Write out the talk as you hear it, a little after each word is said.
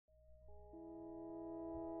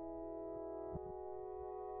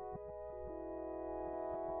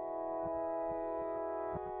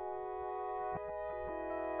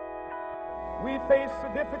face the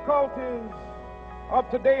difficulties of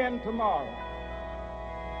today and tomorrow,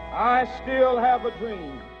 I still have a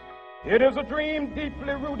dream. It is a dream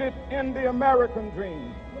deeply rooted in the American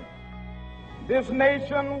dream. This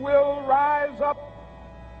nation will rise up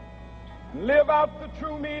and live out the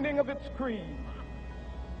true meaning of its creed.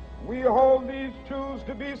 We hold these truths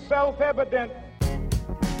to be self-evident.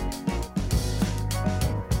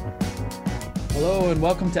 Hello and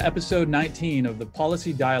welcome to episode 19 of the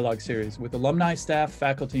Policy Dialogue series with alumni, staff,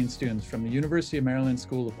 faculty, and students from the University of Maryland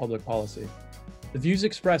School of Public Policy. The views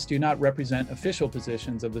expressed do not represent official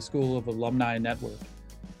positions of the School of Alumni Network.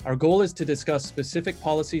 Our goal is to discuss specific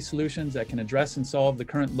policy solutions that can address and solve the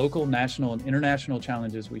current local, national, and international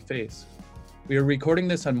challenges we face. We are recording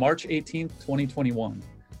this on March 18th, 2021.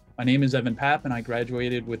 My name is Evan Papp, and I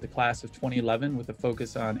graduated with the class of 2011 with a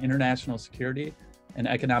focus on international security and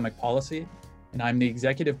economic policy. And I'm the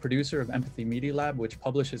executive producer of Empathy Media Lab, which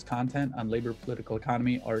publishes content on labor, political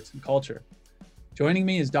economy, arts, and culture. Joining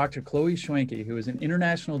me is Dr. Chloe Schwenke, who is an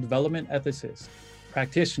international development ethicist,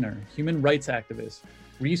 practitioner, human rights activist,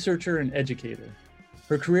 researcher, and educator.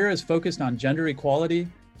 Her career is focused on gender equality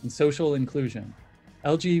and social inclusion,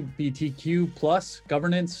 LGBTQ+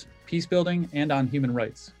 governance, peace building, and on human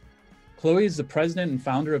rights. Chloe is the president and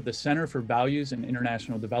founder of the Center for Values and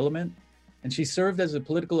International Development, and she served as a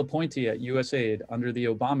political appointee at USAID under the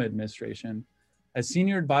Obama administration as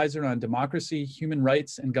senior advisor on democracy, human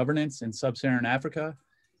rights, and governance in sub-Saharan Africa,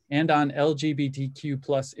 and on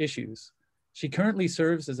LGBTQ+ issues. She currently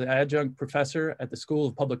serves as an adjunct professor at the School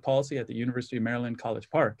of Public Policy at the University of Maryland, College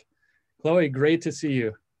Park. Chloe, great to see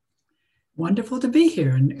you. Wonderful to be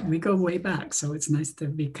here, and we go way back, so it's nice to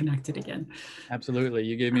be connected again. Absolutely.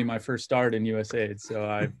 You gave me my first start in USAID, so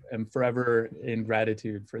I am forever in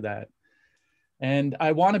gratitude for that. And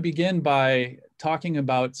I want to begin by talking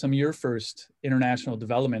about some of your first international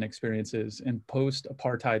development experiences in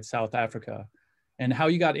post-apartheid South Africa and how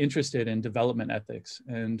you got interested in development ethics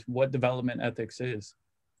and what development ethics is.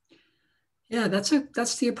 Yeah,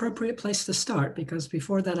 that's the appropriate place to start, because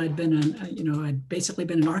before that I'd basically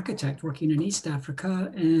been an architect working in East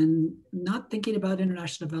Africa and not thinking about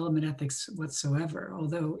international development ethics whatsoever,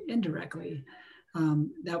 although indirectly.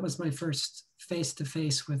 That was my first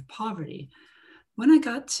face-to-face with poverty. When I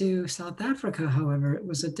got to South Africa, however, it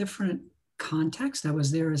was a different context. I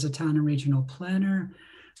was there as a town and regional planner.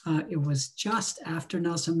 It was just after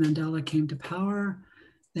Nelson Mandela came to power.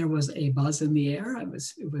 There was a buzz in the air.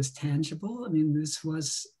 It was tangible. I mean, this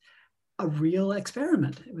was a real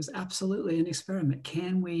experiment. It was absolutely an experiment.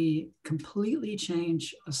 Can we completely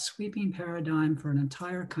change a sweeping paradigm for an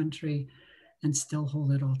entire country and still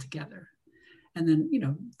hold it all together? And then,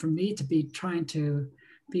 for me to be trying to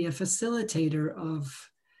be a facilitator of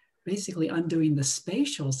basically undoing the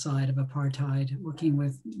spatial side of apartheid, working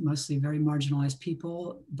with mostly very marginalized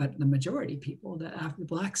people, but the majority people, the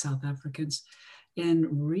Black South Africans, in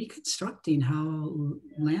reconstructing how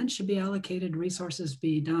land should be allocated, resources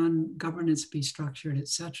be done, governance be structured, et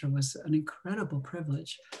cetera, was an incredible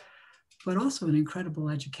privilege, but also an incredible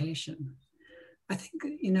education. I think,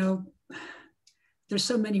 there's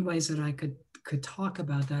so many ways that I could talk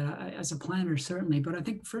about that as a planner, certainly. But I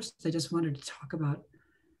think first I just wanted to talk about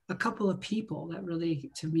a couple of people that really,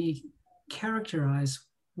 to me, characterize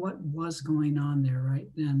what was going on there right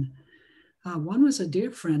then. One was a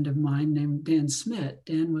dear friend of mine named Dan Smith.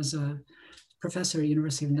 Dan was a professor at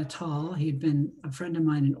University of Natal. He'd been a friend of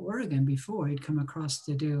mine in Oregon before. He'd come across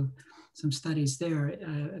to do some studies there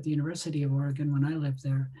at the University of Oregon when I lived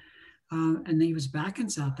there. And then he was back in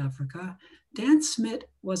South Africa. Dan Smith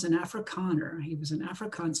was an Afrikaner. He was an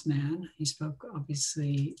Afrikaans man. He spoke,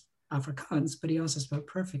 obviously, Afrikaans, but he also spoke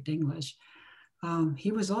perfect English.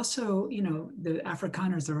 He was also, the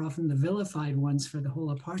Afrikaners are often the vilified ones for the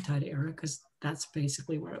whole apartheid era, because that's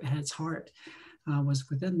basically where it had its heart, was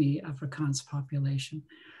within the Afrikaans population.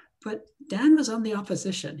 But Dan was on the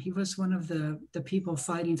opposition. He was one of the people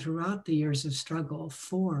fighting throughout the years of struggle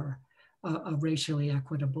for a racially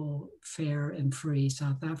equitable, fair, and free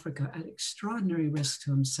South Africa at extraordinary risk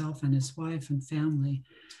to himself and his wife and family.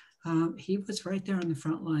 He was right there on the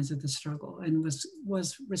front lines of the struggle and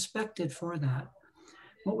was respected for that.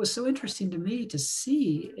 What was so interesting to me to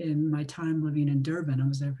see in my time living in Durban, I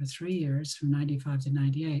was there for 3 years, from 95 to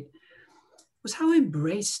 98, was how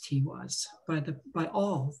embraced he was by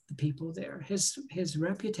all the people there. His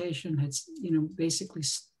reputation had, basically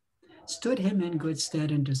stood him in good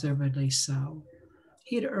stead, and deservedly so.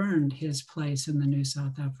 He had earned his place in the new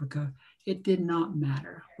South Africa. It did not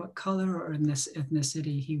matter what color or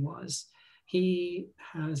ethnicity he was. He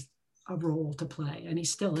has a role to play, and he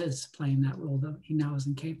still is playing that role, though he now is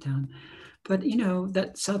in Cape Town. But you know,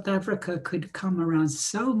 that South Africa could come around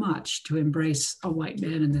so much to embrace a white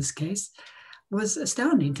man in this case was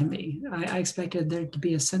astounding to me. I expected there to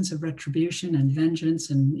be a sense of retribution and vengeance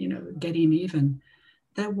and, you know, getting even.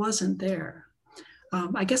 That wasn't there.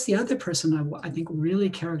 I guess the other person I think really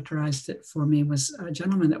characterized it for me was a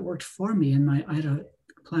gentleman that worked for me I had a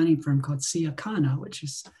planning firm called Siakana, which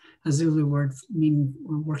is a Zulu word meaning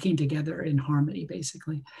working together in harmony,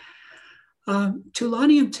 basically.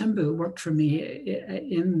 Thulani Mthembu worked for me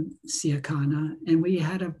in Siakana, and we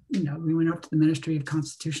had we went up to the Ministry of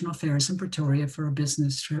Constitutional Affairs in Pretoria for a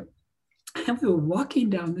business trip. And we were walking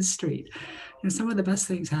down the street. And some of the best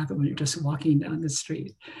things happen when you're just walking down the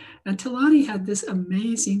street. And Thulani had this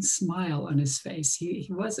amazing smile on his face. He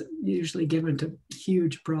wasn't usually given to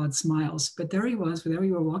huge, broad smiles, but there he was, there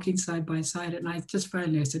we were walking side by side. And I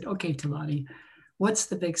said, okay, Thulani, what's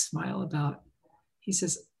the big smile about? He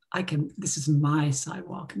says, this is my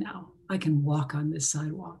sidewalk now. I can walk on this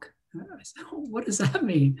sidewalk. I said, oh, what does that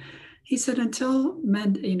mean? He said, until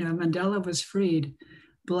Mandela was freed,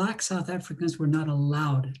 Black South Africans were not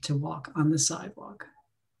allowed to walk on the sidewalk,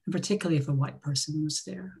 and particularly if a white person was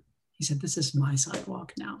there. He said, this is my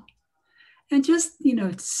sidewalk now. And just,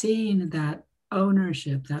 seeing that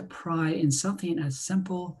ownership, that pride in something as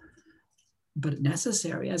simple but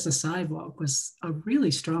necessary as a sidewalk was a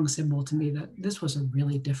really strong symbol to me that this was a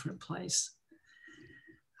really different place.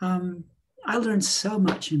 I learned so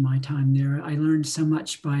much in my time there. I learned so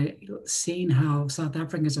much by seeing how South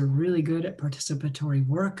Africans are really good at participatory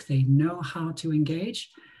work. They know how to engage.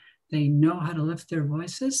 They know how to lift their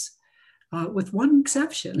voices, with one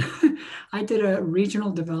exception. I did a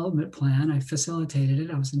regional development plan. I facilitated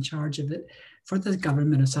it. I was in charge of it for the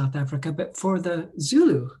government of South Africa, but for the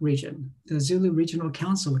Zulu region, the Zulu Regional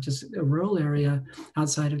Council, which is a rural area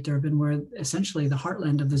outside of Durban where essentially the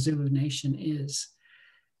heartland of the Zulu nation is.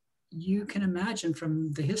 You can imagine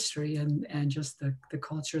from the history and just the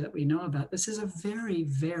culture that we know about, this is a very,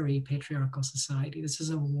 very patriarchal society. This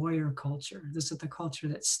is a warrior culture. This is the culture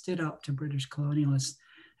that stood up to British colonialists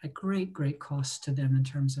at great, great cost to them in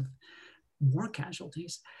terms of war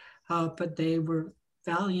casualties. But they were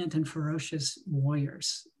valiant and ferocious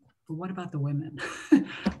warriors. But what about the women?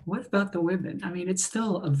 What about the women? I mean, it's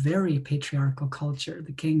still a very patriarchal culture.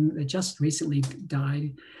 The king that just recently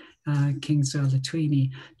died, King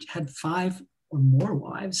Zwelithini, had 5 or more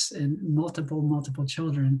wives and multiple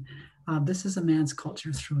children. This is a man's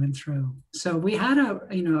culture through and through. So we had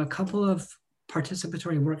a couple of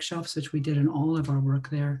participatory workshops, which we did in all of our work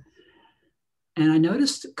there. And I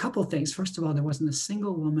noticed a couple of things. First of all, there wasn't a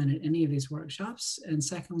single woman at any of these workshops. And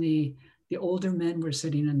secondly, the older men were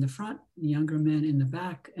sitting in the front, the younger men in the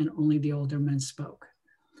back, and only the older men spoke.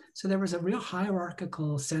 So there was a real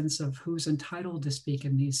hierarchical sense of who's entitled to speak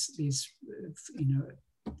in these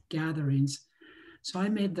gatherings. So I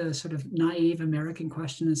made the sort of naive American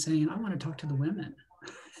question and saying, I want to talk to the women.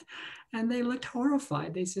 And they looked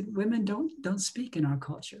horrified. They said, women don't speak in our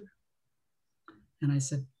culture. And I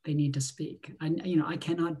said, they need to speak. I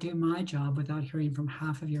cannot do my job without hearing from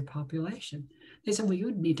half of your population. They said, well, you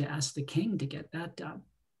would need to ask the king to get that done.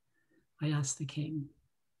 I asked the king.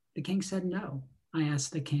 The king said no. I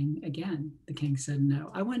asked the king again. The king said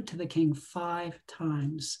no. I went to the king 5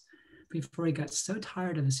 times before he got so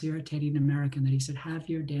tired of this irritating American that he said, have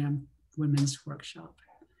your damn women's workshop.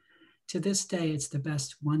 To this day, it's the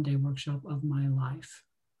best one-day workshop of my life.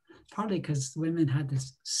 Partly because women had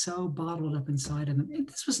this so bottled up inside of them.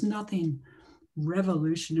 This was nothing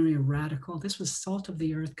revolutionary or radical. This was salt of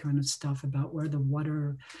the earth kind of stuff about where the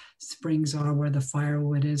water springs are, where the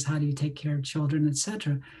firewood is, how do you take care of children,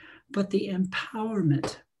 etc. But the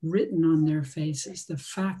empowerment written on their faces, the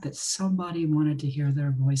fact that somebody wanted to hear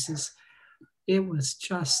their voices, it was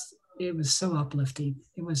so uplifting.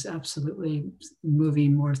 It was absolutely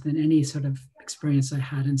moving more than any sort of experience I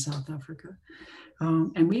had in South Africa.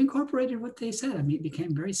 And we incorporated what they said. I mean, it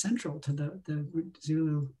became very central to the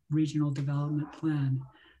Zulu Regional Development Plan.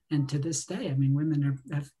 And to this day, I mean, women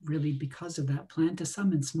have really, because of that plan, to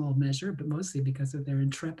some in small measure, but mostly because of their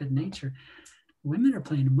intrepid nature, women are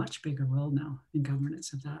playing a much bigger role now in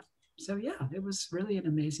governance of that. So yeah, it was really an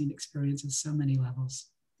amazing experience at so many levels.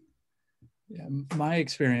 Yeah, my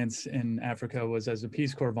experience in Africa was as a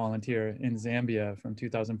Peace Corps volunteer in Zambia from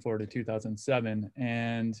 2004 to 2007.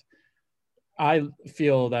 And I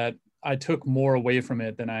feel that I took more away from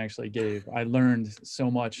it than I actually gave. I learned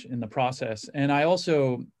so much in the process. And I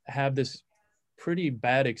also have this pretty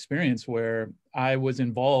bad experience where I was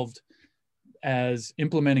involved as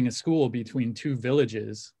implementing a school between 2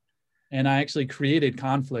 villages. And I actually created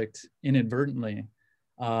conflict inadvertently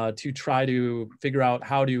to try to figure out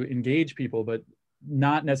how to engage people, but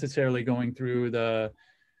not necessarily going through the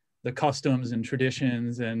customs and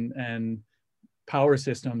traditions and power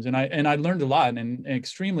systems. And I learned a lot, and an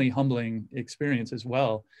extremely humbling experience as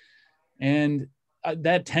well. And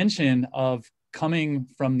that tension of coming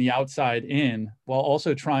from the outside in while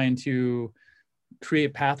also trying to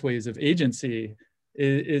create pathways of agency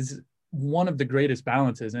is one of the greatest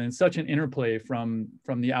balances. And it's such an interplay from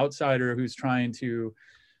the outsider who's trying to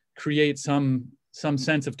create some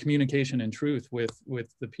sense of communication and truth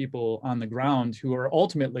with the people on the ground, who are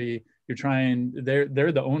ultimately,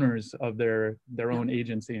 they're the owners of their own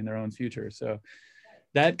agency and their own future. So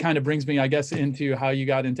that kind of brings me, I guess, into how you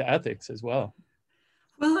got into ethics as well.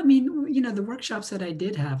 Well, I mean, you know, the workshops that I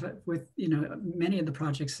did have with, you know, many of the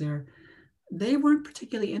projects there, they weren't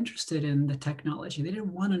particularly interested in the technology. They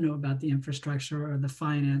didn't want to know about the infrastructure or the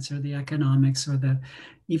finance or the economics or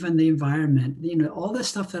even the environment. You know, all the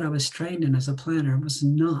stuff that I was trained in as a planner was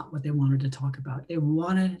not what they wanted to talk about. They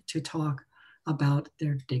wanted to talk about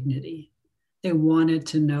their dignity. They wanted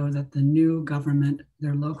to know that the new government,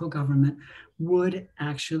 their local government, would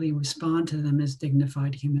actually respond to them as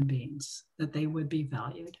dignified human beings, that they would be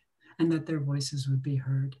valued and that their voices would be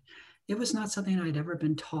heard. It was not something I'd ever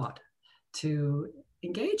been taught to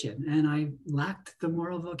engage in, and I lacked the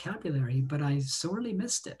moral vocabulary, but I sorely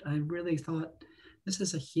missed it. I really thought this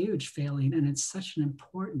is a huge failing, and it's such an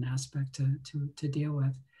important aspect to deal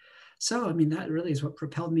with. So, I mean, that really is what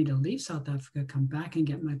propelled me to leave South Africa, come back and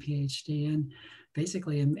get my PhD in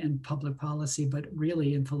basically in public policy, but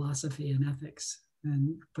really in philosophy and ethics,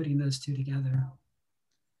 and putting those two together.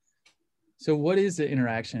 So what is the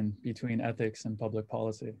interaction between ethics and public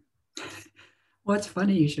policy? Well, it's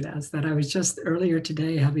funny you should ask that. I was just earlier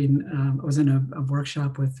today I was in a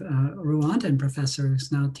workshop with a Rwandan professor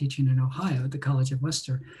who's now teaching in Ohio at the College of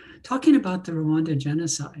Worcester, talking about the Rwandan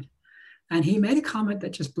genocide. And he made a comment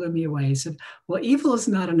that just blew me away. He said, well, evil is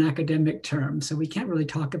not an academic term, so we can't really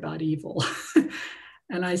talk about evil.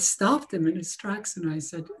 And I stopped him in his tracks and I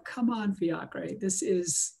said, come on, Fiacre, this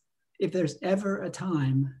is, if there's ever a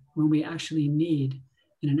time when we actually need,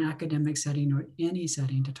 in an academic setting or any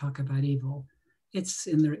setting, to talk about evil, it's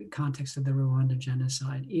in the context of the Rwandan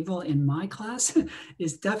genocide. Evil in my class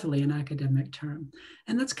is definitely an academic term.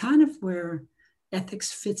 And that's kind of where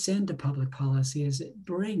ethics fits into public policy, is it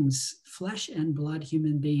brings flesh and blood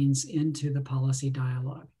human beings into the policy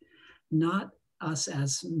dialogue, not us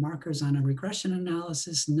as markers on a regression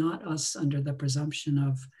analysis, not us under the presumption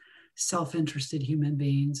of self-interested human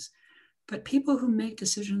beings, but people who make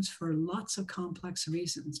decisions for lots of complex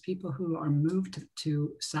reasons, people who are moved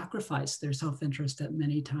to sacrifice their self-interest at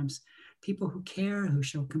many times, people who care, who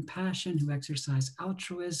show compassion, who exercise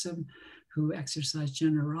altruism, who exercise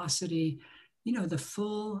generosity. You know, the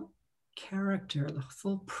full character, the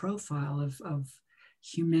full profile of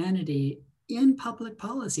humanity in public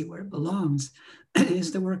policy, where it belongs,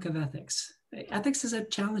 is the work of ethics. Ethics is a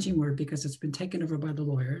challenging word because it's been taken over by the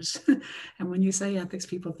lawyers. And when you say ethics,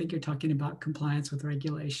 people think you're talking about compliance with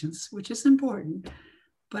regulations, which is important,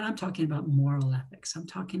 but I'm talking about moral ethics. I'm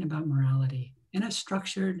talking about morality in a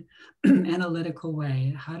structured, analytical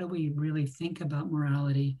way. How do we really think about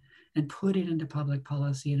morality and put it into public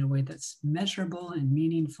policy in a way that's measurable and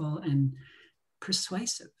meaningful and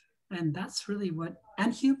persuasive? And that's really what,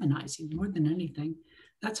 and humanizing more than anything,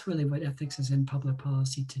 that's really what ethics is in public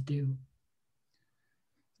policy to do.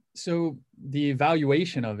 So the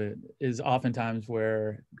evaluation of it is oftentimes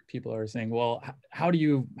where people are saying, well, how do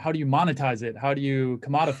you monetize it? How do you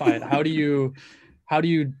commodify it? How do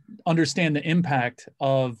you understand the impact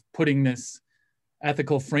of putting this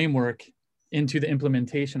ethical framework into the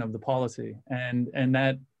implementation of the policy? And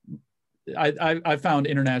that I found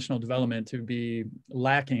international development to be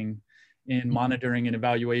lacking in monitoring and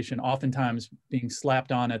evaluation, oftentimes being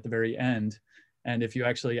slapped on at the very end. And if you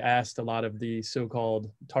actually asked a lot of the so-called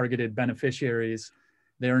targeted beneficiaries,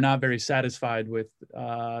 they are not very satisfied with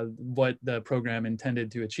what the program intended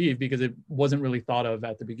to achieve because it wasn't really thought of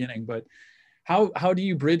at the beginning. But how do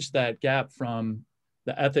you bridge that gap from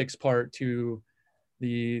the ethics part to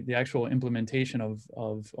the actual implementation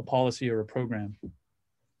of a policy or a program?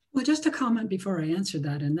 Well, just a comment before I answer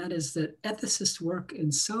that, and that is that ethicists work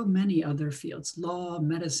in so many other fields, law,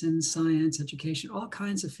 medicine, science, education, all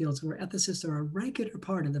kinds of fields where ethicists are a regular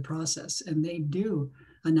part of the process, and they do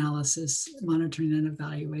analysis, monitoring, and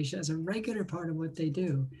evaluation as a regular part of what they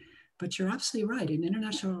do. But you're absolutely right. In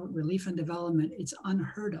international relief and development, it's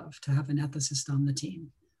unheard of to have an ethicist on the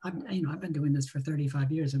team. I've been doing this for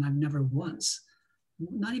 35 years, and I've never once,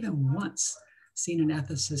 not even once, seen an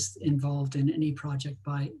ethicist involved in any project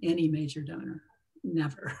by any major donor.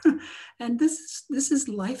 never. And this is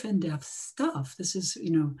life and death stuff. This is,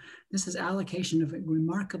 this is allocation of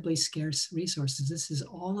remarkably scarce resources. This is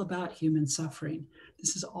all about human suffering.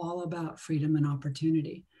 This is all about freedom and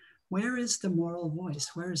opportunity. Where is the moral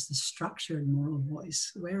voice? Where is the structured moral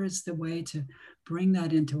voice? Where is the way to bring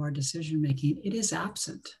that into our decision making? It is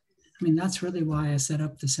absent. I mean, that's really why I set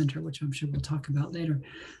up the center, which I'm sure we'll talk about later,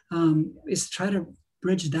 is to try to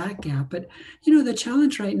bridge that gap. But, the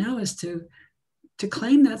challenge right now is to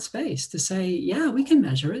claim that space, to say, yeah, we can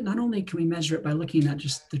measure it. Not only can we measure it by looking at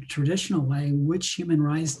just the traditional way, which human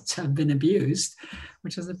rights have been abused,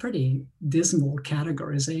 which is a pretty dismal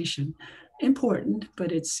categorization. Important,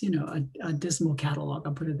 but it's, a dismal catalog,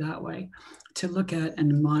 I'll put it that way, to look at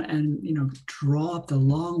and draw up the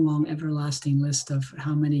long, everlasting list of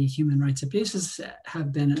how many human rights abuses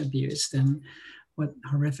have been abused and what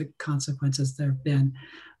horrific consequences there have been.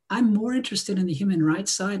 I'm more interested in the human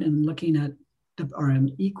rights side and looking at, or I'm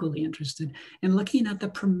equally interested in looking at the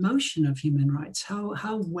promotion of human rights.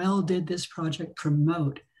 How well did this project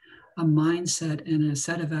promote a mindset and a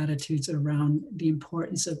set of attitudes around the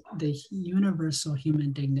importance of the universal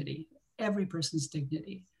human dignity, every person's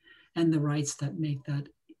dignity, and the rights that make that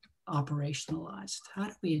operationalized? How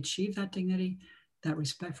do we achieve that dignity, that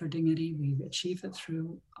respect for dignity? We achieve it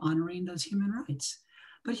through honoring those human rights.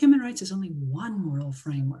 But human rights is only one moral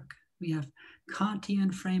framework. We have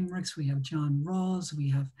Kantian frameworks, we have John Rawls, we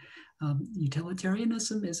have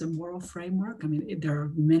utilitarianism is a moral framework. I mean, there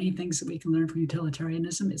are many things that we can learn from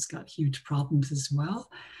utilitarianism. It's got huge problems as well.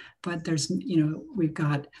 But there's, we've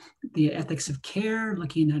got the ethics of care,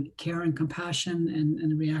 looking at care and compassion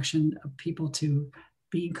and the reaction of people to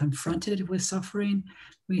being confronted with suffering.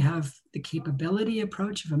 We have the capability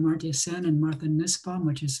approach of Amartya Sen and Martha Nussbaum,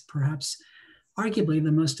 which is perhaps arguably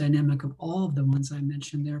the most dynamic of all of the ones I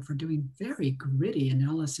mentioned there, for doing very gritty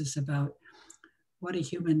analysis about what a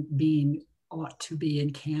human being ought to be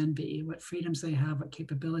and can be, what freedoms they have, what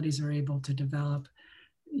capabilities they're able to develop,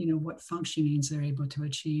 what functionings they're able to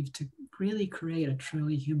achieve to really create a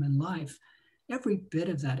truly human life. Every bit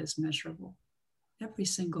of that is measurable, every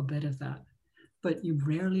single bit of that. But you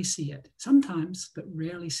rarely see it, sometimes, but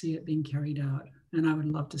rarely see it being carried out. And I would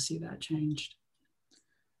love to see that changed.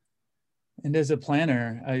 And as a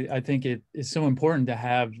planner, I think it is so important to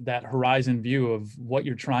have that horizon view of what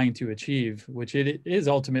you're trying to achieve, which it is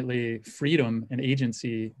ultimately freedom and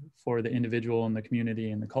agency for the individual and the community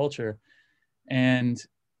and the culture. And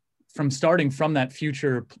starting from that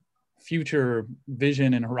future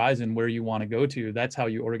vision and horizon where you want to go to, that's how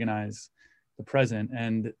you organize the present.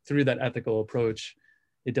 And through that ethical approach,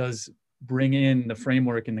 it does bring in the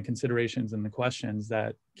framework and the considerations and the questions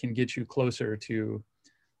that can get you closer to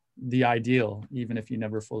the ideal, even if you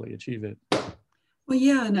never fully achieve it. Well,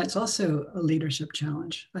 yeah, and that's also a leadership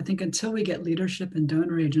challenge. I think until we get leadership and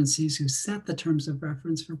donor agencies who set the terms of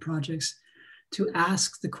reference for projects to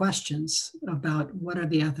ask the questions about what are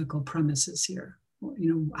the ethical premises here?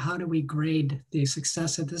 How do we grade the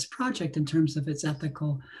success of this project in terms of its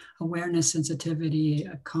ethical awareness, sensitivity,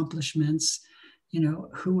 accomplishments,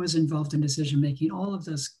 who was involved in decision-making, all of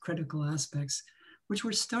those critical aspects, which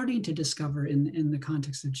we're starting to discover in the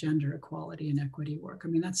context of gender equality and equity work. I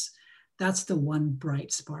mean, that's the one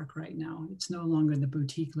bright spark right now. It's no longer the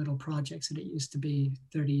boutique little projects that it used to be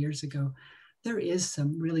 30 years ago. There is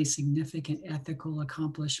some really significant ethical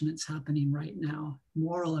accomplishments happening right now,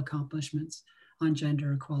 moral accomplishments on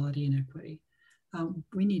gender equality and equity.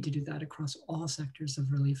 We need to do that across all sectors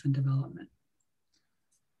of relief and development.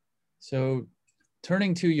 So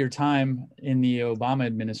turning to your time in the Obama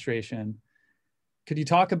administration, could you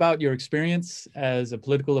talk about your experience as a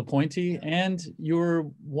political appointee? And you're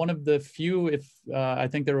one of the few, I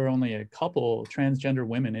think there were only a couple transgender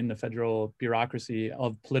women in the federal bureaucracy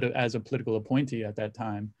as a political appointee at that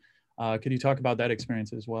time. Could you talk about that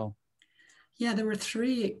experience as well? Yeah, there were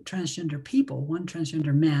 3 transgender people, one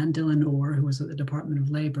transgender man, Dylan Orr, who was at the Department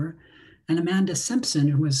of Labor, and Amanda Simpson,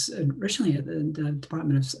 who was originally at the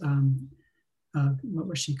Department of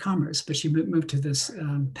Commerce, but she moved to this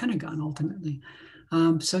Pentagon ultimately.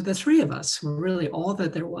 So the 3 of us were really all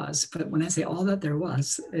that there was. But when I say all that there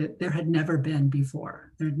was, there had never been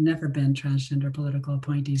before. There had never been transgender political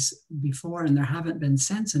appointees before, and there haven't been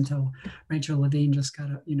since until Rachel Levine just got,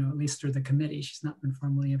 at least through the committee. She's not been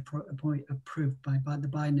formally approved by the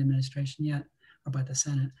Biden administration yet, or by the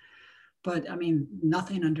Senate. But I mean,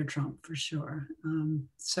 nothing under Trump for sure.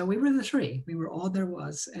 So we were the 3. We were all there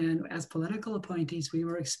was. And as political appointees, we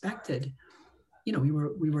were expected. We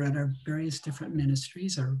were at our various different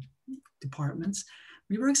ministries or departments.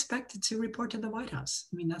 we were expected to report to the White House.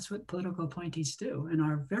 I mean, that's what political appointees do. And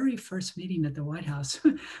our very first meeting at the White House,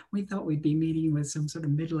 we thought we'd be meeting with some sort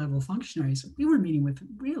of mid-level functionaries. We were meeting with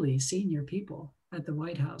really senior people at the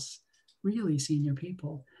White House, really senior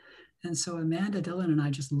people. And so Amanda Dillon and I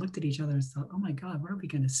just looked at each other and thought, oh my God, what are we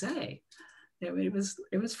going to say? It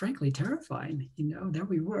was frankly terrifying. There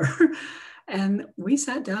we were. And we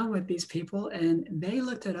sat down with these people and they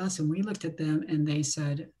looked at us and we looked at them and they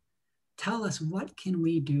said, tell us, what can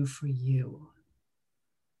we do for you?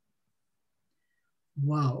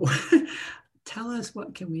 Whoa. Tell us,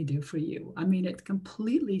 what can we do for you? I mean, it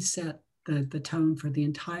completely set the tone for the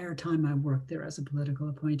entire time I worked there as a political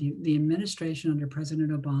appointee. The administration under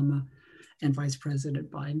President Obama and Vice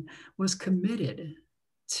President Biden was committed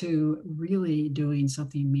to really doing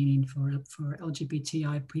something meaningful for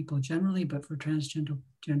LGBTI people generally, but for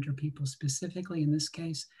transgender people specifically in this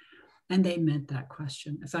case. And they meant that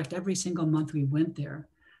question. In fact, every single month we went there,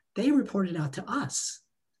 they reported out to us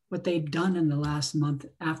what they'd done in the last month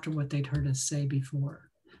after what they'd heard us say before.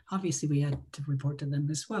 Obviously, we had to report to them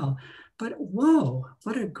as well. But whoa,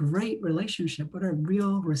 what a great relationship. What a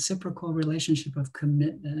real reciprocal relationship of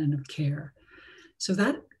commitment and of care. So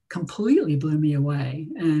that completely blew me away.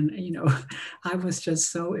 And, I was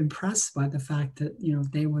just so impressed by the fact that,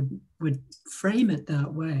 they would frame it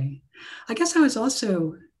that way. I guess I was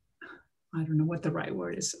also, I don't know what the right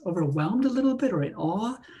word is, overwhelmed a little bit or in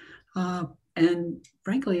awe. And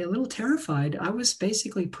frankly, a little terrified. I was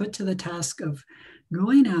basically put to the task of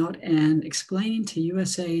going out and explaining to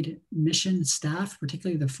USAID mission staff,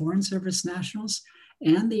 particularly the Foreign Service nationals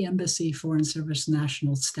and the embassy Foreign Service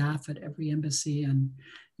national staff at every embassy and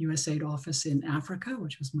USAID office in Africa,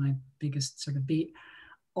 which was my biggest sort of beat,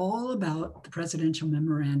 all about the presidential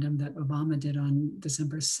memorandum that Obama did on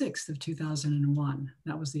December 6th of 2001.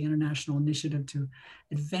 That was the international initiative to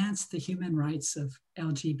advance the human rights of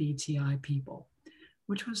LGBTI people,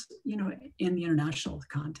 which was, in the international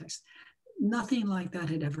context. Nothing like that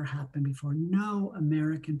had ever happened before. No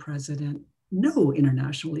American president, no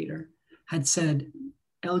international leader had said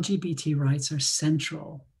LGBT rights are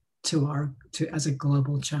central to as a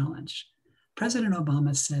global challenge. President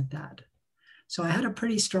Obama said that. So I had a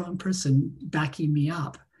pretty strong person backing me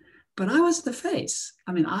up, but I was the face.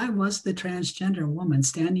 I mean, I was the transgender woman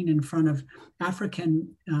standing in front of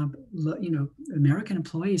African, American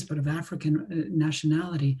employees, but of African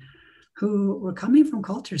nationality, who were coming from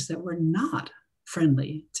cultures that were not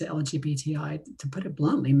friendly to LGBTI. To put it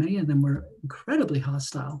bluntly, many of them were incredibly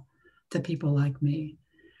hostile to people like me.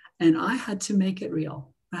 And I had to make it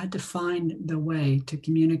real. I had to find the way to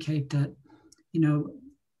communicate that,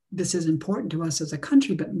 this is important to us as a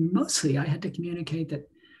country, but mostly I had to communicate that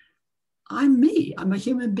I'm me, I'm a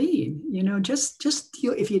human being.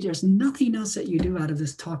 If there's nothing else that you do out of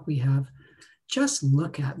this talk we have, just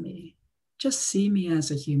look at me. Just see me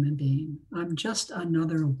as a human being. I'm just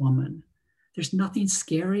another woman. There's nothing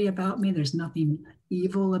scary about me. There's nothing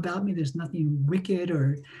evil about me. There's nothing wicked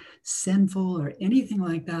or sinful or anything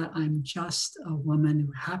like that. I'm just a woman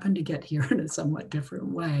who happened to get here in a somewhat different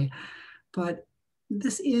way. But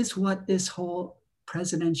this is what this whole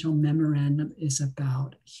presidential memorandum is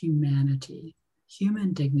about: humanity,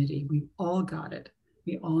 human dignity. We've all got it.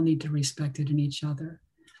 We all need to respect it in each other.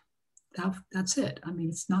 That's it. I mean,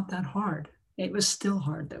 it's not that hard. It was still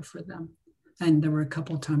hard though for them. And there were a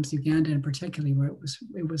couple of times, Uganda in particular, where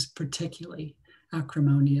it was particularly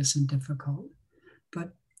acrimonious and difficult.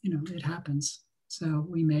 But it happens. So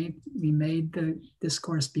we made the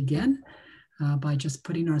discourse begin by just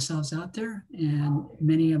putting ourselves out there. And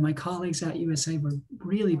many of my colleagues at USAID were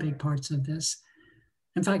really big parts of this.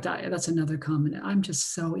 In fact, that's another comment. I'm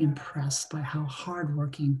just so impressed by how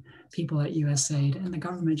hardworking people at USAID and the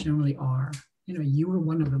government generally are. You were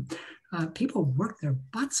one of them. People work their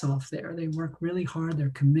butts off there. They work really hard. They're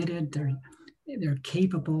committed. They're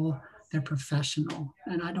capable. They're professional.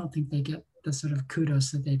 And I don't think they get the sort of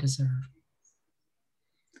kudos that they deserve.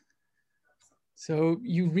 So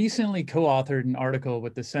you recently co-authored an article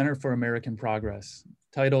with the Center for American Progress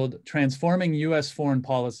titled "Transforming U.S. Foreign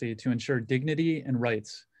Policy to Ensure Dignity and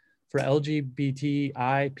Rights for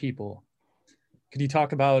LGBTI People." Could you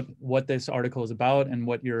talk about what this article is about and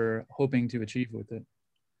what you're hoping to achieve with it?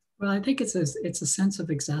 Well, I think it's a sense of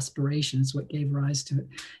exasperation is what gave rise to it.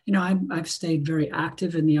 I've stayed very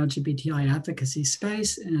active in the LGBTI advocacy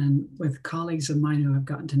space, and with colleagues of mine who I've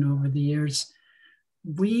gotten to know over the years,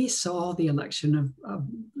 we saw the election of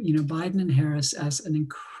Biden and Harris as an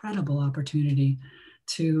incredible opportunity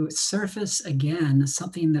to surface again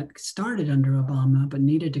something that started under Obama but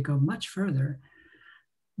needed to go much further,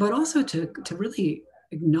 but also to really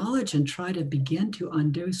acknowledge and try to begin to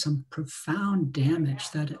undo some profound damage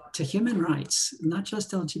to human rights, not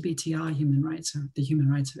just LGBTI human rights or the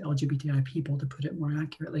human rights of LGBTI people, to put it more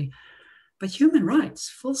accurately, but human rights,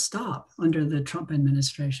 full stop, under the Trump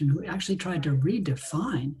administration, who actually tried to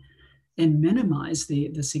redefine and minimize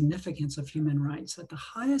the significance of human rights at the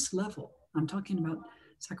highest level. I'm talking about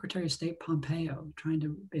Secretary of State Pompeo trying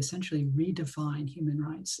to essentially redefine human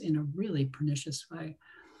rights in a really pernicious way.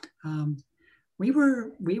 We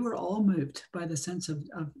were all moved by the sense of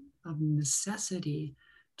necessity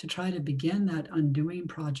to try to begin that undoing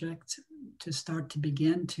project, to start to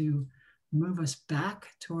begin to move us back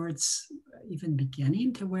towards even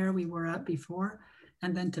beginning to where we were at before,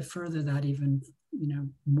 and then to further that even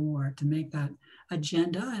more, to make that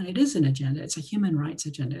agenda, and it is an agenda, it's a human rights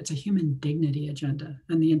agenda, it's a human dignity agenda.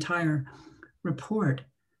 And the entire report,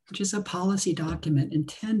 which is a policy document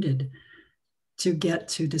intended to get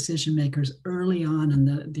to decision makers early on in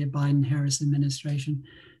the Biden-Harris administration,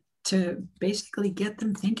 to basically get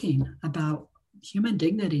them thinking about human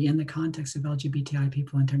dignity in the context of LGBTI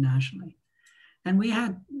people internationally. And we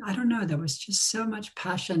had, I don't know, there was just so much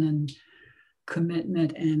passion and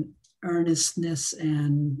commitment and earnestness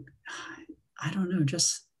and, I don't know,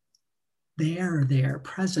 just there,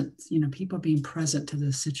 present, people being present to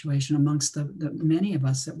this situation amongst the many of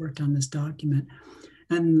us that worked on this document.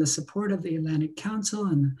 And the support of the Atlantic Council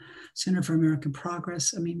and the Center for American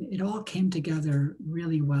Progress, it all came together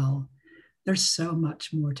really well. There's so much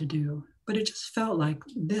more to do, but it just felt like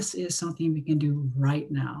this is something we can do right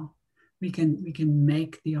now. We can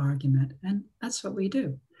make the argument, and that's what we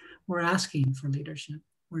do. We're asking for leadership.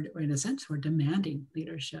 In a sense, we're demanding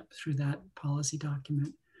leadership through that policy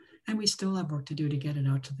document. And we still have work to do to get it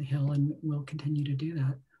out to the Hill, and we'll continue to do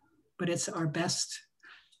that. But it's our best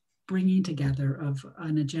bringing together of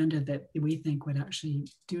an agenda that we think would actually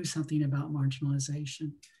do something about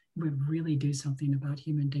marginalization, would really do something about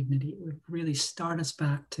human dignity, would really start us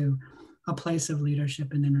back to a place of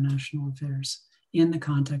leadership in international affairs in the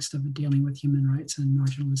context of dealing with human rights and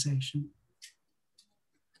marginalization.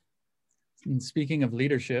 And speaking of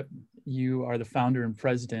leadership, you are the founder and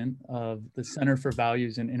president of the Center for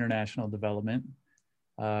Values in International Development.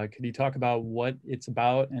 Could you talk about what it's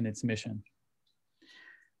about and its mission?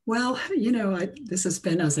 Well, this has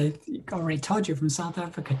been, as I already told you, from South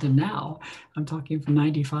Africa to now. I'm talking from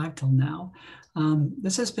 95 till now.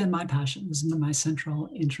 This has been my passion. This is my central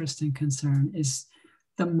interest and concern, is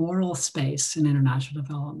the moral space in international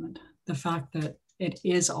development. The fact that it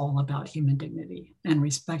is all about human dignity and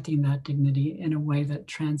respecting that dignity in a way that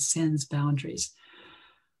transcends boundaries.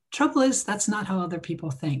 Trouble is, that's not how other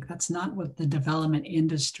people think. That's not what the development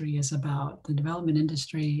industry is about. The development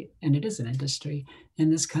industry, and it is an industry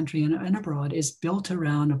in this country and abroad, is built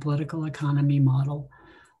around a political economy model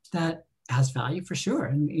that has value for sure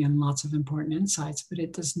and lots of important insights, but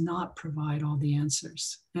it does not provide all the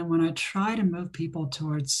answers. And when I try to move people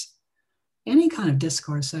towards any kind of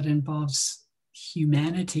discourse that involves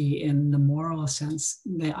humanity in the moral sense,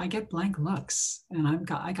 I get blank looks, and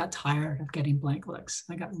I got tired of getting blank looks.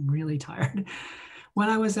 I got really tired. When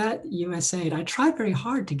I was at USAID, I tried very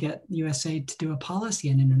hard to get USAID to do a policy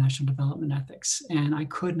in international development ethics, and I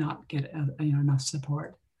could not get enough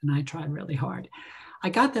support, and I tried really hard. I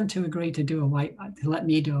got them to agree to let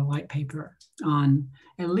me do a white paper on,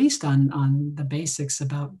 at least on the basics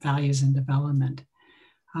about values and development.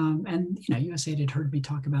 And USAID had heard me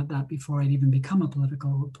talk about that before I'd even become a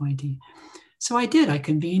political appointee. So I did. I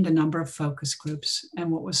convened a number of focus groups. And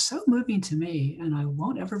what was so moving to me, and I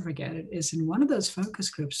won't ever forget it, is in one of those focus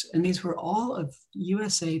groups, and these were all of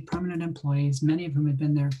USAID permanent employees, many of whom had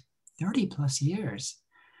been there 30 plus years,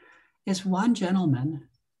 is one gentleman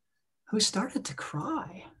who started to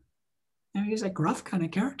cry. And he was a gruff kind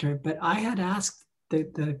of character, but I had asked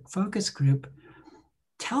the focus group,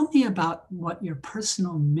 tell me about what your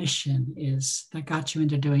personal mission is that got you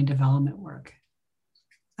into doing development work.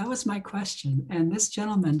 That was my question. And this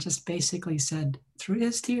gentleman just basically said through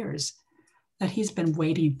his tears that he's been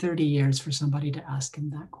waiting 30 years for somebody to ask him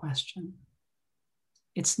that question.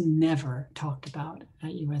 It's never talked about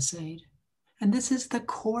at USAID. And this is the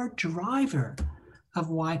core driver of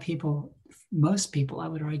why most people, I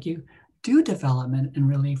would argue, do development and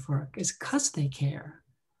relief work, is because they care,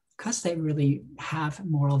 because they really have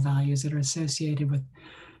moral values that are associated with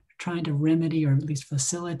trying to remedy or at least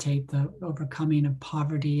facilitate the overcoming of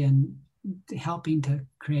poverty and helping to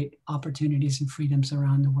create opportunities and freedoms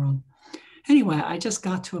around the world. Anyway, I just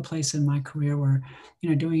got to a place in my career where,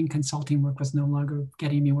 doing consulting work was no longer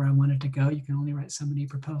getting me where I wanted to go. You can only write so many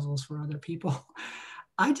proposals for other people.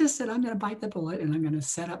 I just said, I'm going to bite the bullet and I'm going to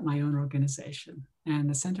set up my own organization. And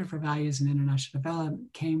the Center for Values and International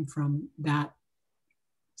Development came from that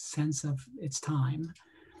sense of its time.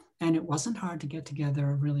 And it wasn't hard to get together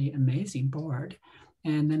a really amazing board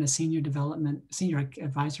and then a senior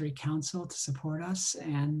advisory council to support us.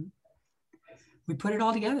 And we put it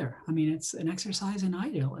all together. I mean, it's an exercise in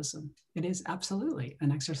idealism. It is absolutely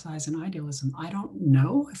an exercise in idealism. I don't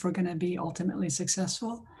know if we're going to be ultimately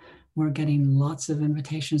successful. We're getting lots of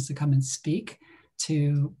invitations to come and speak,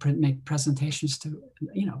 to make presentations to,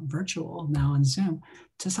 virtual now on Zoom,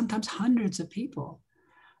 to sometimes hundreds of people.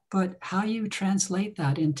 But how you translate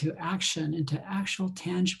that into action, into actual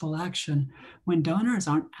tangible action, when donors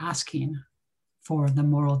aren't asking for the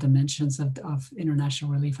moral dimensions of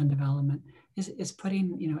international relief and development, is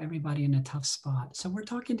putting everybody in a tough spot. So we're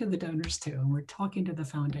talking to the donors too, and we're talking to the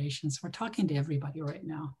foundations. We're talking to everybody right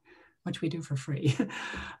now, which we do for free.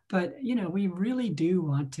 But we really do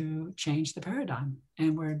want to change the paradigm,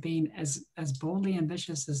 and we're being as boldly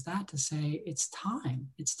ambitious as that to say it's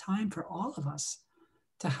time for all of us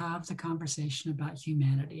to have the conversation about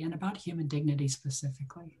humanity and about human dignity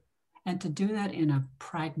specifically, and to do that in a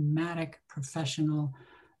pragmatic, professional,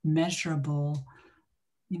 measurable,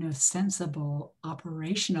 sensible,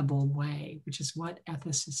 operationable way, which is what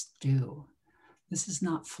ethicists do. This is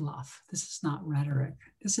not fluff. This is not rhetoric.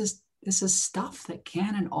 This is stuff that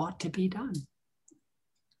can and ought to be done.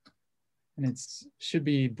 And it should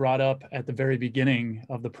be brought up at the very beginning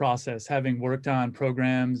of the process, having worked on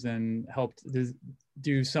programs and helped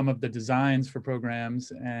do some of the designs for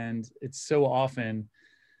programs. And it's so often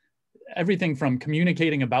everything from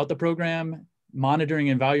communicating about the program, monitoring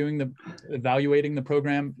and evaluating the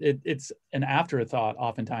program, it's an afterthought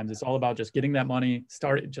oftentimes. It's all about just getting that money,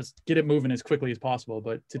 just get it moving as quickly as possible.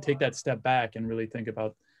 But to take that step back and really think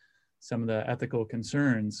about some of the ethical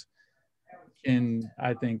concerns can,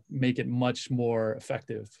 I think, make it much more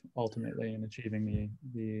effective ultimately in achieving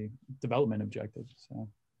the development objectives. So,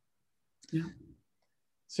 yeah.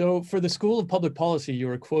 So for the School of Public Policy, you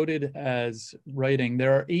were quoted as writing,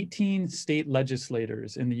 there are 18 state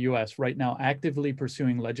legislators in the US right now actively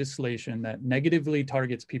pursuing legislation that negatively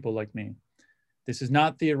targets people like me. This is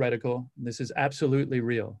not theoretical. This is absolutely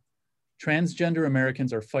real. Transgender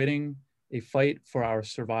Americans are fighting a fight for our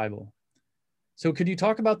survival. So could you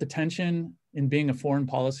talk about the tension in being a foreign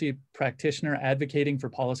policy practitioner advocating for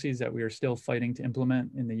policies that we are still fighting to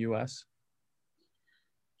implement in the US?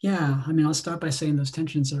 Yeah, I mean, I'll start by saying those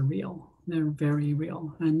tensions are real. They're very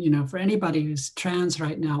real. And, for anybody who's trans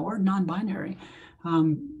right now or non-binary,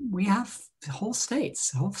 we have whole state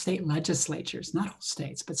legislatures, not whole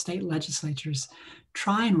states, but state legislatures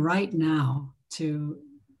trying right now to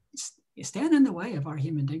stand in the way of our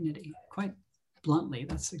human dignity. Quite bluntly,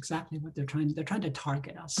 that's exactly what they're trying to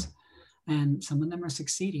target us. And some of them are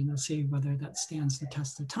succeeding. We'll see whether that stands the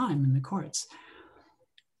test of time in the courts.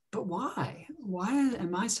 But why? Why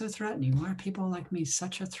am I so threatening? Why are people like me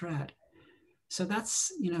such a threat? So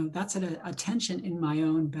that's a tension in my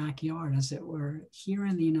own backyard, as it were. Here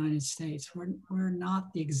in the United States, we're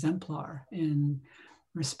not the exemplar in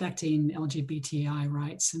respecting LGBTI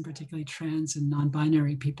rights, and particularly trans and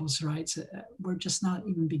non-binary people's rights. We're just not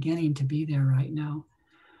even beginning to be there right now.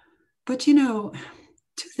 But, two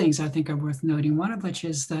things I think are worth noting, one of which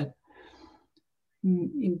is that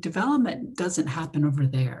development doesn't happen over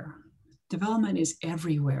there. Development is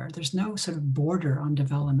everywhere. There's no sort of border on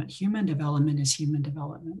development. Human development is human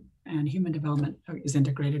development, and human development is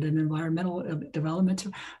integrated in environmental development.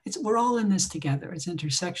 We're all in this together. It's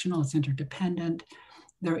intersectional, it's interdependent.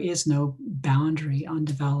 There is no boundary on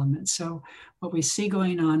development. So what we see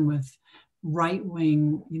going on with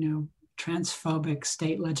right-wing, transphobic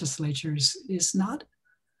state legislatures is not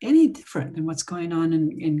any different than what's going on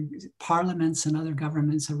in parliaments and other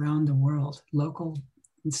governments around the world, local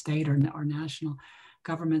and state or national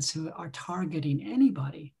governments who are targeting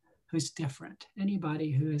anybody who's different,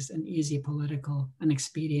 anybody who is an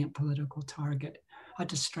expedient political target, a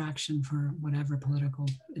distraction for whatever political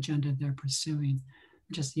agenda they're pursuing,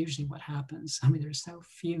 which is usually what happens. I mean, there's so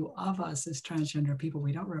few of us as transgender people,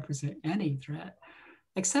 we don't represent any threat,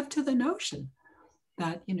 except to the notion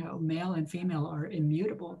that, male and female are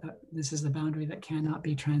immutable, that this is the boundary that cannot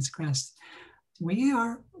be transgressed. We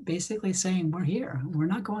are basically saying we're here. We're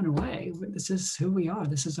not going away. This is who we are.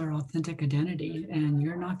 This is our authentic identity, and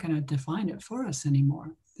you're not going to define it for us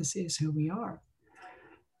anymore. This is who we are.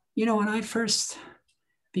 When I first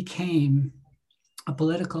became a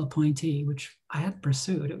political appointee, which I had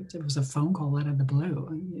pursued, it was a phone call out of the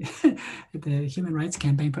blue. The Human Rights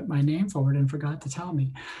Campaign put my name forward and forgot to tell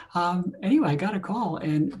me. Anyway, I got a call,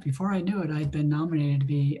 and before I knew it, I'd been nominated to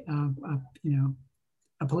be,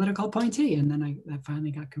 a political appointee. And then that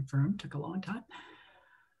finally got confirmed, took a long time.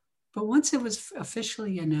 But once it was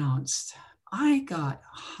officially announced, I got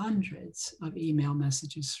hundreds of email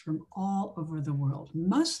messages from all over the world,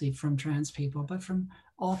 mostly from trans people, but from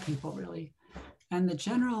all people really. And the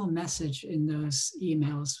general message in those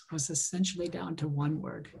emails was essentially down to one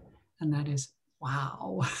word, and that is,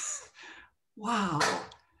 wow, wow.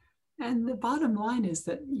 And the bottom line is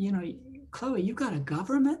that, Chloe, you've got a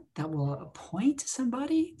government that will appoint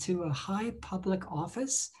somebody to a high public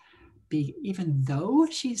office, even though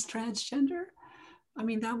she's transgender. I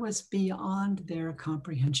mean, that was beyond their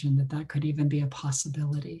comprehension that could even be a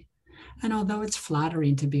possibility. And although it's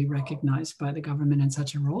flattering to be recognized by the government in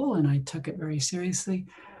such a role, and I took it very seriously,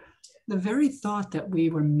 the very thought that we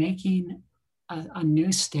were making a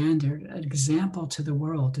new standard, an example to the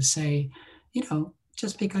world to say,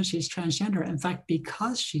 just because she's transgender, in fact,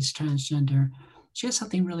 because she's transgender, she has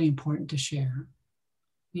something really important to share.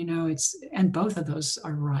 And both of those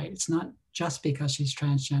are right. It's not just because she's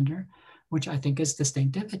transgender, which I think is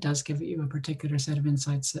distinctive. It does give you a particular set of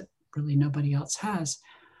insights that really nobody else has.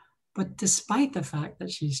 But despite the fact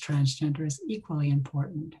that she's transgender is equally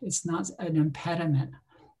important. It's not an impediment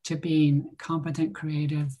to being competent,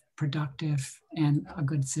 creative, productive, and a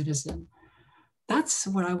good citizen. That's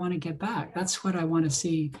what I want to get back. That's what I want to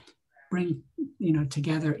see bring,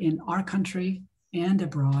 together in our country and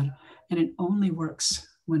abroad. And it only works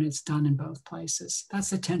when it's done in both places.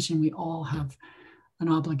 That's the tension we all have an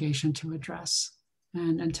obligation to address.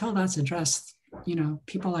 And until that's addressed,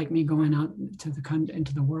 people like me going out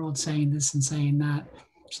into the world saying this and saying that,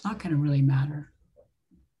 it's not going to really matter.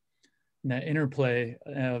 And that interplay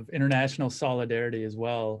of international solidarity as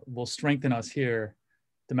well will strengthen us here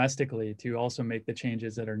domestically to also make the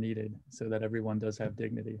changes that are needed so that everyone does have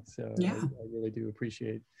dignity. So yeah. I really do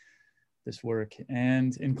appreciate this work.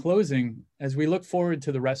 And in closing, as we look forward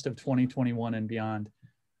to the rest of 2021 and beyond,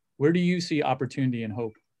 where do you see opportunity and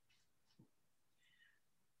hope?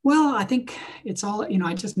 Well, I think it's all,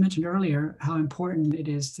 I just mentioned earlier how important it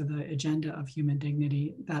is to the agenda of human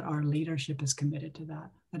dignity that our leadership is committed to that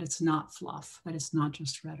it's not fluff, that it's not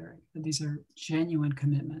just rhetoric, that these are genuine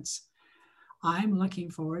commitments. I'm looking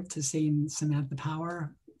forward to seeing Samantha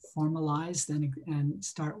Power formalized and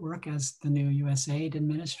start work as the new USAID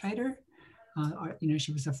administrator.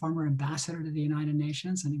 She was a former ambassador to the United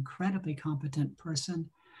Nations, an incredibly competent person.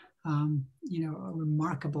 A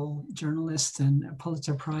remarkable journalist and a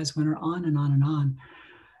Pulitzer Prize winner, on and on and on.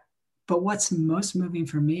 But what's most moving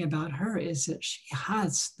for me about her is that she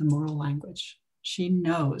has the moral language. She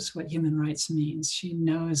knows what human rights means. She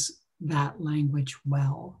knows that language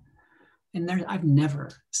well. And I've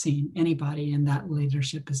never seen anybody in that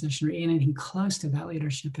leadership position or anything close to that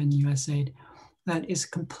leadership in USAID that is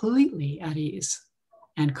completely at ease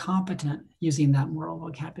and competent using that moral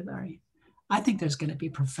vocabulary. I think there's going to be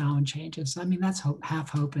profound changes. I mean, that's half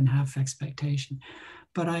hope and half expectation.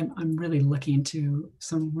 But I'm really looking to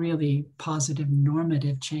some really positive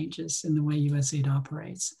normative changes in the way USAID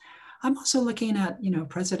operates. I'm also looking at,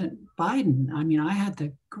 President Biden. I mean, I had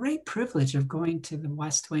the great privilege of going to the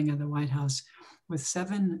West Wing of the White House with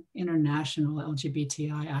 7 international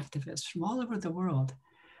LGBTI activists from all over the world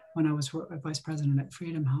when I was vice president at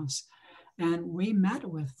Freedom House. And we met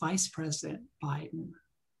with Vice President Biden.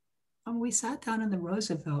 And we sat down in the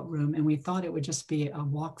Roosevelt room and we thought it would just be a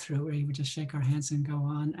walkthrough where he would just shake our hands and go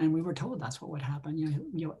on. And we were told that's what would happen.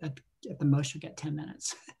 At the most, you get 10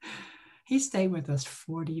 minutes. He stayed with us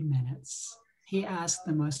 40 minutes. He asked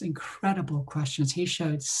the most incredible questions. He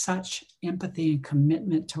showed such empathy and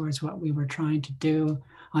commitment towards what we were trying to do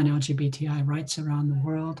on LGBTI rights around the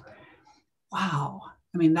world. Wow.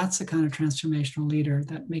 I mean, that's the kind of transformational leader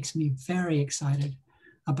that makes me very excited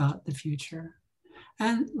about the future.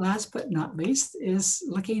 And last but not least is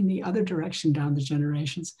looking the other direction down the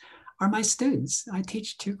generations are my students. I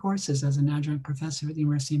teach 2 courses as an adjunct professor at the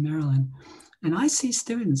University of Maryland. And I see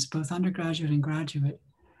students, both undergraduate and graduate,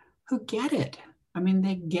 who get it. I mean,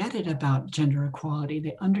 they get it about gender equality.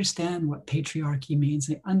 They understand what patriarchy means.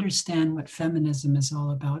 They understand what feminism is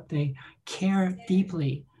all about. They care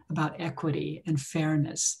deeply about equity and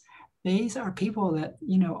fairness. These are people that,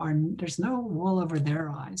 there's no wool over their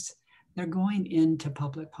eyes. They're going into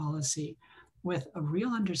public policy with a real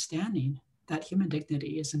understanding that human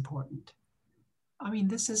dignity is important. I mean,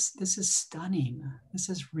 this is stunning. This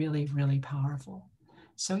is really, really powerful.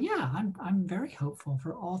 So yeah, I'm very hopeful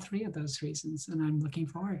for all 3 of those reasons. And I'm looking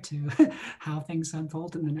forward to how things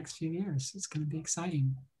unfold in the next few years. It's going to be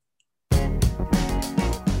exciting.